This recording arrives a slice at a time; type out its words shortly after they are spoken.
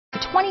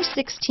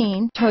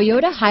2016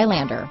 Toyota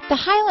Highlander. The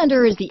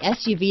Highlander is the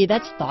SUV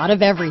that's thought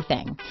of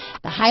everything.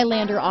 The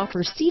Highlander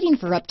offers seating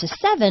for up to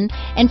 7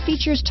 and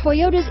features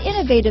Toyota's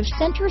innovative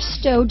center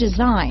stow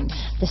design.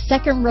 The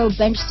second row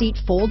bench seat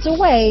folds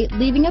away,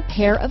 leaving a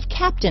pair of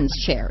captain's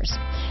chairs.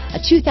 A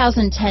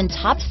 2010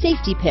 top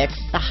safety pick,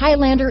 the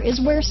Highlander is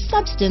where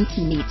substance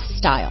meets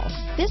style.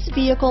 This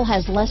vehicle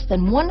has less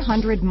than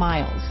 100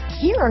 miles.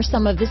 Here are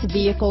some of this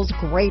vehicle's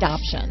great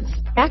options: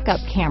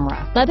 backup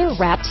camera,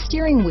 leather-wrapped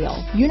steering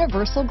wheel,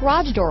 universal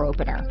garage door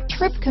opener,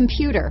 trip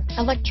computer,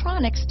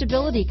 electronic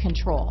stability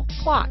control,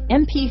 clock,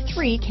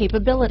 MP3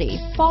 capability,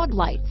 fog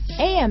lights,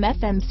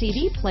 AM/FM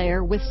CD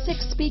player with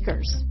 6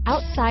 speakers,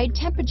 outside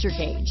temperature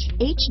gauge,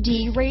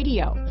 HD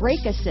radio,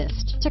 brake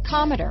assist,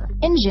 tachometer,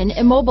 engine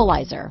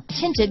immobilizer,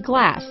 tinted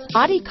glass,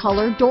 body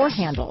color door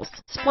handles,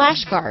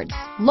 splash guards,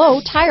 low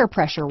tire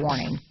pressure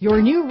warning.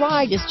 Your new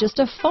ride is just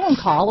a phone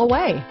call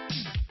away.